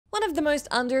One of the most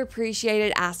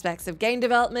underappreciated aspects of game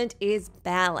development is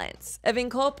balance, of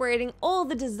incorporating all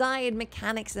the desired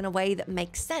mechanics in a way that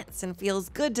makes sense and feels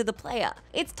good to the player.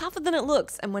 It's tougher than it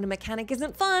looks, and when a mechanic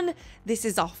isn't fun, this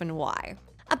is often why.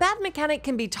 A bad mechanic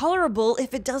can be tolerable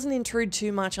if it doesn't intrude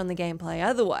too much on the gameplay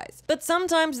otherwise, but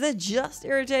sometimes they're just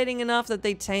irritating enough that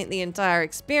they taint the entire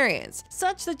experience,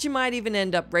 such that you might even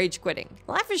end up rage quitting.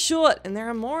 Life is short, and there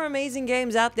are more amazing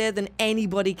games out there than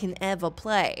anybody can ever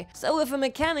play, so if a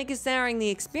mechanic is souring the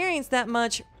experience that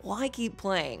much, why keep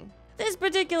playing? This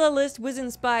particular list was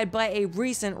inspired by a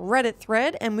recent Reddit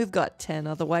thread, and we've got 10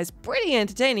 otherwise pretty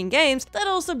entertaining games that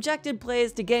all subjected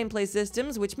players to gameplay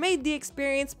systems which made the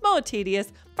experience more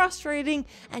tedious, frustrating,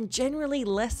 and generally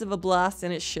less of a blast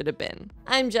than it should have been.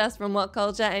 I'm Jess from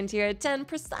WhatCulture, and here are 10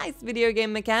 precise video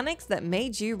game mechanics that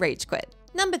made you rage quit.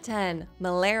 Number 10.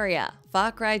 Malaria,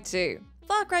 Far Cry 2.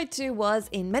 Far Cry 2 was,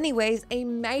 in many ways, a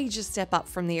major step up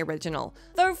from the original,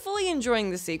 though fully enjoying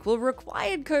the sequel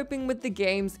required coping with the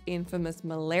game's infamous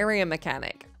malaria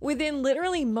mechanic. Within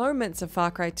literally moments of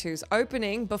Far Cry 2's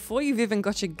opening, before you've even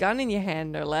got your gun in your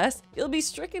hand no less, you'll be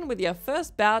stricken with your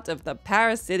first bout of the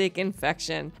parasitic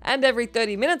infection. And every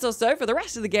 30 minutes or so for the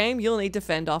rest of the game, you'll need to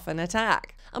fend off an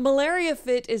attack. A malaria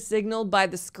fit is signaled by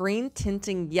the screen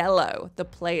tinting yellow, the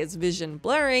player's vision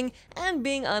blurring, and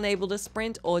being unable to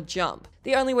sprint or jump.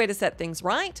 The only way to set things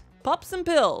right? Pop some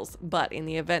pills, but in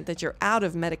the event that you're out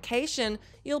of medication,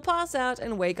 you'll pass out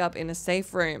and wake up in a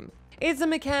safe room. It's a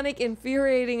mechanic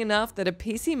infuriating enough that a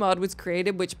PC mod was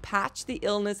created which patched the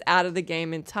illness out of the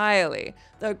game entirely,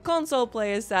 though console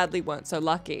players sadly weren't so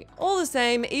lucky. All the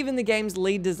same, even the game's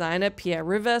lead designer Pierre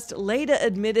Rivest later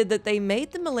admitted that they made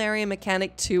the malaria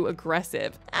mechanic too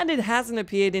aggressive, and it hasn't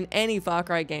appeared in any Far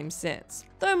Cry game since.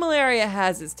 Though malaria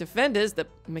has its defenders, the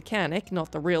mechanic,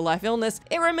 not the real-life illness,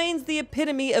 it remains the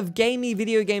epitome of gamey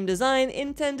video game design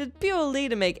intended purely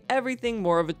to make everything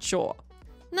more of a chore.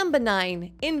 Number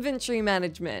 9. Inventory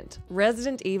Management,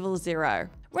 Resident Evil 0.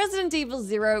 Resident Evil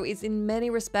 0 is in many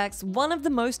respects one of the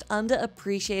most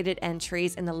underappreciated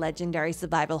entries in the legendary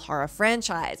survival horror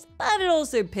franchise, but it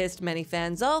also pissed many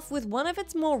fans off with one of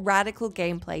its more radical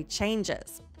gameplay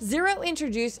changes. Zero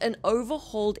introduced an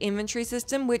overhauled inventory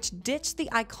system which ditched the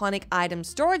iconic item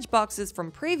storage boxes from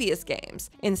previous games,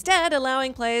 instead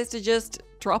allowing players to just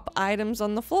drop items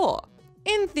on the floor.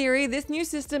 In theory, this new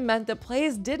system meant that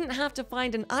players didn't have to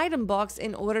find an item box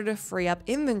in order to free up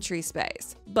inventory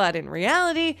space. But in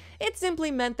reality, it simply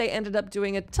meant they ended up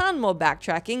doing a ton more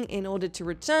backtracking in order to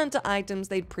return to items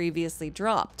they'd previously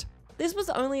dropped. This was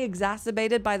only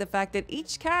exacerbated by the fact that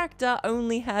each character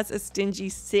only has a stingy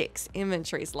 6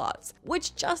 inventory slots,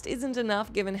 which just isn't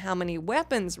enough given how many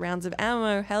weapons, rounds of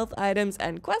ammo, health items,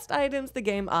 and quest items the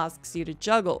game asks you to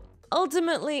juggle.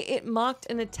 Ultimately, it marked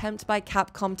an attempt by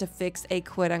Capcom to fix a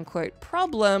quote-unquote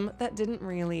problem that didn't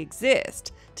really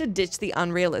exist, to ditch the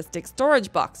unrealistic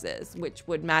storage boxes, which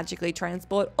would magically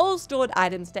transport all stored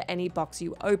items to any box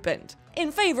you opened,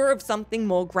 in favor of something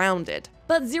more grounded.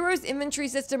 But Zero's inventory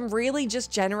system really just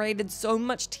generated so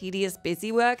much tedious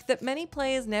busy work that many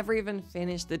players never even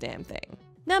finished the damn thing.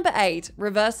 Number 8.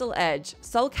 Reversal Edge,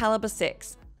 Soul Calibur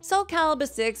 6. Soul Calibur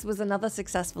 6 was another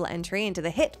successful entry into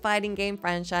the hit fighting game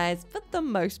franchise for the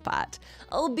most part,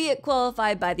 albeit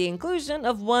qualified by the inclusion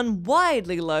of one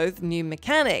widely loathed new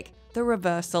mechanic, the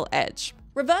Reversal Edge.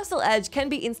 Reversal Edge can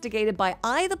be instigated by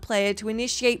either player to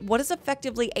initiate what is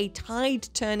effectively a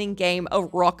tide-turning game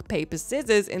of rock, paper,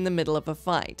 scissors in the middle of a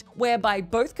fight, whereby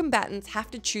both combatants have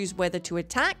to choose whether to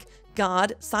attack,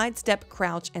 guard, sidestep,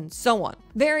 crouch, and so on.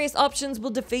 Various options will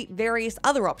defeat various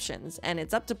other options, and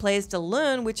it's up to players to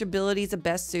learn which abilities are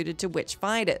best suited to which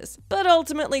fighters. But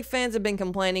ultimately, fans have been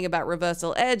complaining about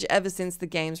Reversal Edge ever since the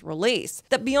game's release,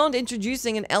 that beyond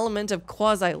introducing an element of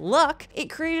quasi-luck, it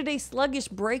created a sluggish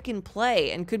break in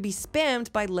play and could be spammed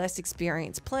by less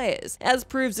experienced players, as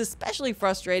proves especially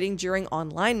frustrating during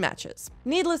online matches.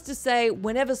 Needless to say,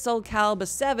 whenever Soul Calibur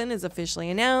 7 is officially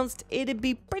announced, it'd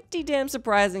be pretty damn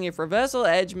surprising if Reversal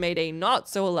Edge made a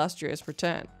not-so-illustrious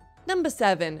return. Number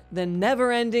 7. The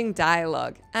Never-Ending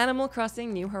Dialogue, Animal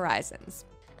Crossing New Horizons.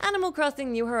 Animal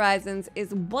Crossing New Horizons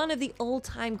is one of the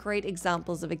all-time great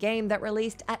examples of a game that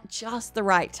released at just the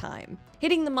right time.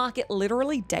 Hitting the market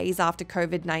literally days after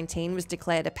COVID-19 was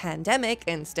declared a pandemic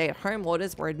and stay-at-home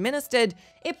orders were administered,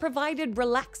 it provided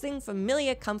relaxing,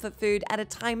 familiar comfort food at a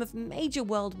time of major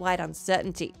worldwide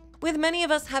uncertainty. With many of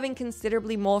us having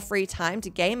considerably more free time to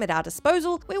game at our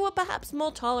disposal, we were perhaps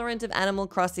more tolerant of Animal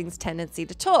Crossing's tendency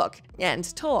to talk,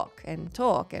 and talk, and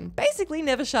talk, and basically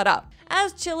never shut up.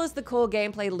 As chill as the core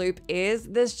gameplay loop is,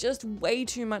 there's just way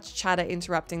too much chatter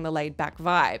interrupting the laid-back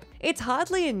vibe. It's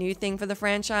hardly a new thing for the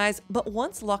franchise, but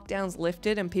once lockdowns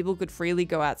lifted and people could freely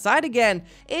go outside again,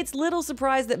 it's little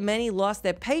surprise that many lost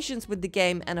their patience with the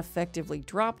game and effectively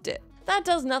dropped it. That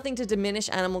does nothing to diminish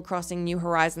Animal Crossing New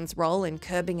Horizons' role in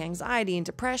curbing anxiety and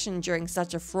depression during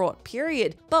such a fraught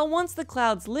period, but once the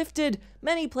clouds lifted,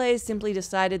 many players simply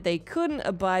decided they couldn't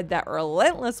abide that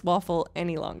relentless waffle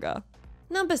any longer.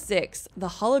 Number 6. The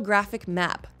holographic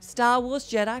map, Star Wars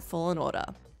Jedi Fallen Order.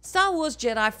 Star Wars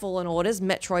Jedi Fallen Order's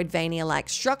Metroidvania-like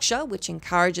structure, which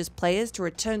encourages players to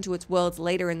return to its worlds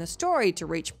later in the story to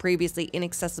reach previously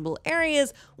inaccessible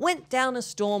areas, went down a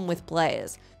storm with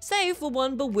players, save for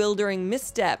one bewildering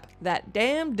misstep, that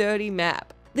damn dirty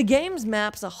map. The game's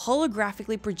maps are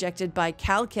holographically projected by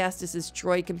Cal Kestis'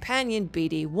 droid companion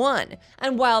BD-1,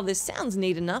 and while this sounds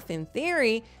neat enough in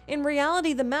theory, in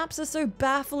reality the maps are so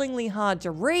bafflingly hard to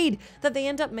read that they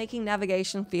end up making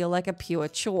navigation feel like a pure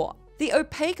chore. The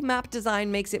opaque map design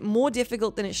makes it more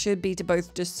difficult than it should be to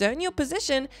both discern your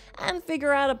position and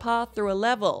figure out a path through a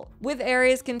level, with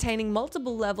areas containing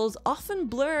multiple levels often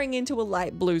blurring into a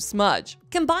light blue smudge.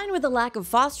 Combined with a lack of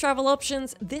fast travel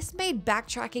options, this made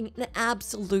backtracking an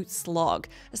absolute slog,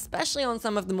 especially on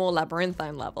some of the more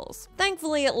labyrinthine levels.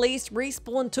 Thankfully, at least,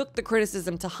 Respawn took the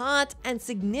criticism to heart and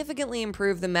significantly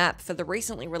improved the map for the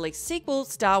recently released sequel,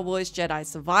 Star Wars Jedi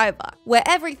Survivor, where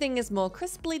everything is more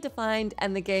crisply defined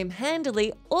and the game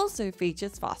handily also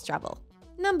features fast travel.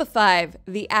 Number 5.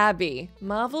 The Abbey,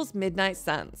 Marvel's Midnight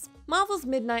Suns. Marvel's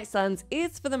Midnight Suns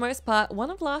is, for the most part, one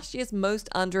of last year's most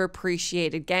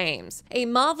underappreciated games. A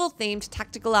Marvel-themed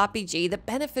tactical RPG that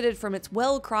benefited from its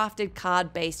well-crafted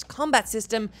card-based combat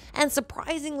system and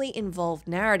surprisingly involved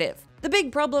narrative. The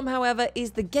big problem, however,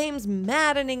 is the game's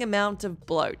maddening amount of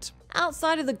bloat.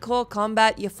 Outside of the core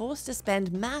combat, you're forced to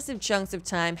spend massive chunks of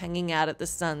time hanging out at the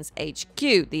Sun's HQ,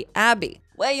 the Abbey,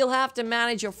 where you'll have to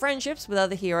manage your friendships with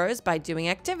other heroes by doing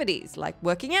activities like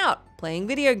working out, playing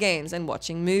video games, and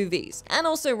watching movies, and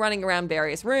also running around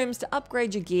various rooms to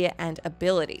upgrade your gear and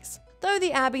abilities. Though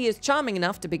the Abbey is charming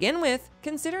enough to begin with,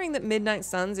 considering that Midnight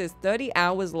Suns is 30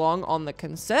 hours long on the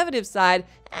conservative side,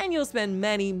 and you'll spend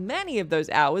many of those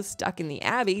hours stuck in the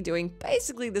Abbey doing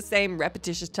basically the same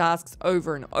repetitious tasks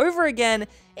over and over again,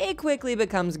 it quickly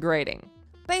becomes grating.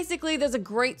 Basically, there's a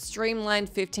great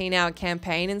streamlined 15-hour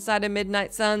campaign inside of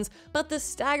Midnight Suns, but the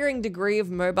staggering degree of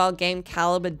mobile game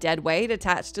caliber deadweight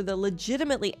attached to the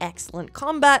legitimately excellent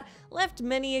combat left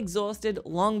many exhausted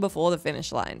long before the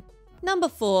finish line. Number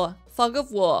 4. Fog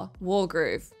of War,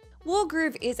 Wargroove.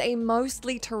 Wargroove is a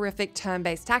mostly terrific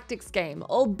turn-based tactics game,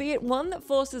 albeit one that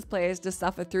forces players to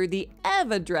suffer through the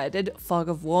ever-dreaded Fog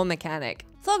of War mechanic.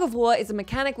 Fog of War is a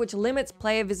mechanic which limits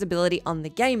player visibility on the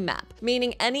game map,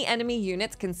 meaning any enemy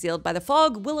units concealed by the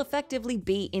fog will effectively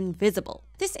be invisible.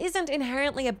 This isn't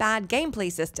inherently a bad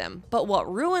gameplay system, but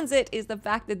what ruins it is the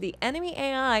fact that the enemy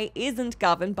AI isn't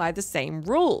governed by the same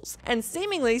rules, and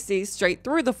seemingly sees straight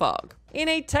through the fog. In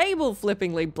a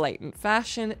table-flippingly blatant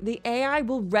fashion, the AI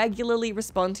will regularly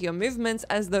respond to your movements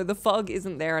as though the fog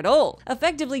isn't there at all,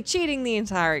 effectively cheating the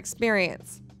entire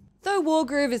experience. Though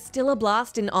Wargroove is still a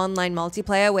blast in online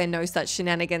multiplayer where no such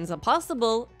shenanigans are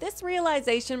possible, this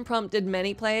realization prompted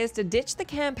many players to ditch the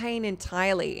campaign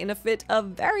entirely in a fit of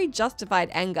very justified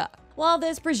anger. While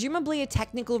there's presumably a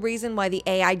technical reason why the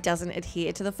AI doesn't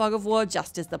adhere to the Fog of War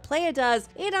just as the player does,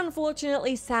 it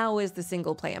unfortunately sours the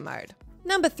single-player mode.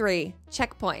 Number 3.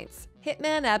 Checkpoints,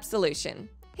 Hitman Absolution.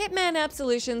 Hitman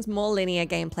Absolution's more linear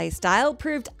gameplay style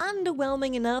proved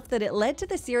underwhelming enough that it led to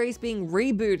the series being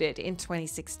rebooted in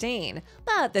 2016.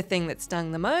 But the thing that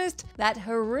stung the most, that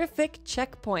horrific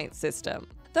checkpoint system.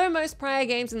 Though most prior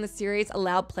games in the series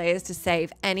allowed players to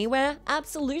save anywhere,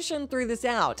 Absolution threw this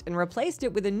out and replaced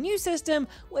it with a new system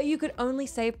where you could only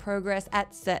save progress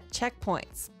at set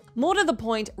checkpoints. More to the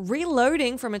point,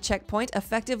 reloading from a checkpoint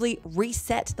effectively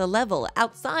reset the level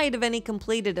outside of any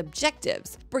completed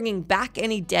objectives, bringing back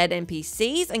any dead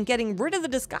NPCs and getting rid of the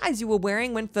disguise you were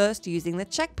wearing when first using the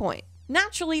checkpoint.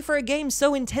 Naturally, for a game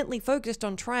so intently focused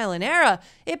on trial and error,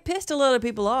 it pissed a lot of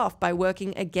people off by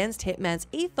working against Hitman's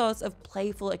ethos of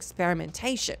playful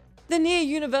experimentation. The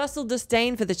near-universal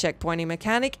disdain for the checkpointing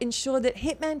mechanic ensured that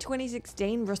Hitman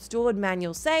 2016 restored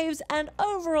manual saves and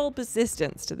overall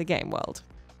persistence to the game world.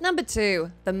 Number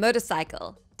 2. The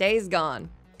Motorcycle, Days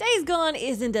Gone. Days Gone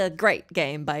isn't a great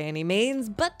game by any means,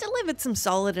 but delivered some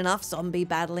solid enough zombie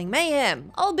battling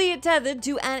mayhem, albeit tethered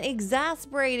to an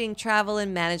exasperating travel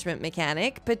and management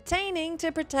mechanic pertaining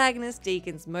to protagonist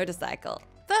Deacon's motorcycle.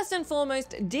 First and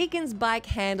foremost, Deacon's bike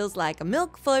handles like a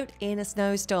milk float in a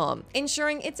snowstorm,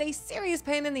 ensuring it's a serious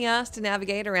pain in the ass to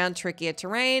navigate around trickier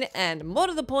terrain, and more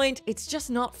to the point, it's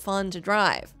just not fun to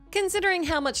drive. Considering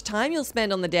how much time you'll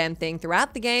spend on the damn thing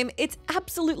throughout the game, it's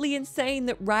absolutely insane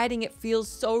that riding it feels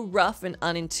so rough and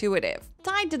unintuitive.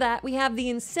 Tied to that, we have the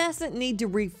incessant need to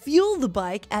refuel the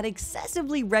bike at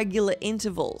excessively regular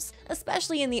intervals,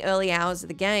 especially in the early hours of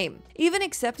the game. Even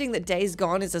accepting that Days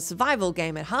Gone is a survival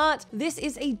game at heart, this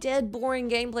is a dead boring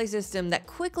gameplay system that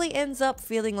quickly ends up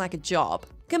feeling like a job.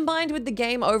 Combined with the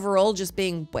game overall just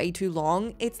being way too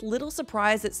long, it's little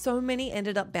surprise that so many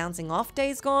ended up bouncing off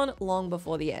Days Gone long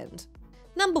before the end.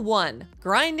 Number 1.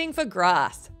 Grinding for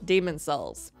Grass, Demon's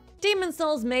Souls. Demon's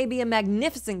Souls may be a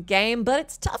magnificent game, but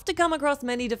it's tough to come across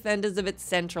many defenders of its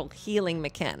central healing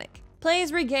mechanic.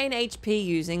 Players regain HP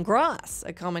using grass,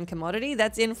 a common commodity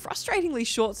that's in frustratingly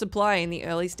short supply in the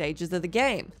early stages of the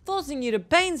game, forcing you to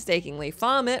painstakingly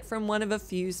farm it from one of a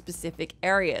few specific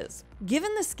areas.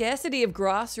 Given the scarcity of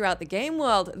grass throughout the game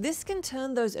world, this can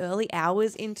turn those early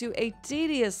hours into a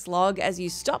tedious slog as you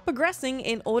stop progressing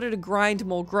in order to grind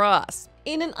more grass.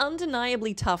 In an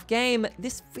undeniably tough game,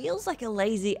 this feels like a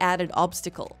lazy added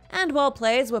obstacle. And while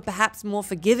players were perhaps more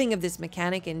forgiving of this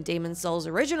mechanic in Demon's Souls'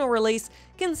 original release,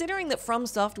 considering that From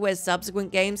Software's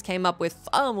subsequent games came up with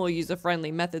far more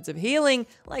user-friendly methods of healing,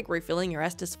 like refilling your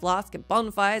Estus flask at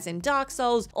bonfires in Dark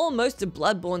Souls, or most of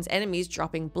Bloodborne's enemies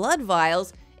dropping blood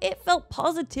vials, it felt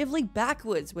positively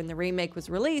backwards when the remake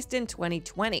was released in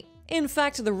 2020. In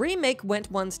fact, the remake went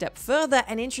one step further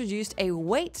and introduced a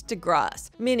weight to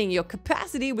grass, meaning your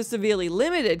capacity was severely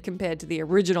limited compared to the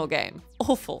original game.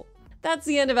 Awful. That's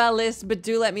the end of our list, but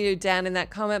do let me know down in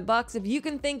that comment box if you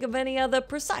can think of any other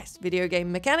precise video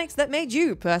game mechanics that made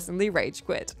you personally rage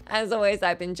quit. As always,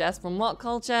 I've been Jess from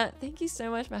WhatCulture. Thank you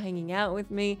so much for hanging out with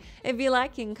me. If you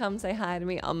like, you can come say hi to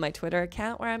me on my Twitter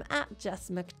account where I'm at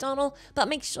JessMcDonald, but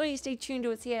make sure you stay tuned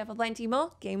to us here for plenty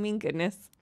more gaming goodness.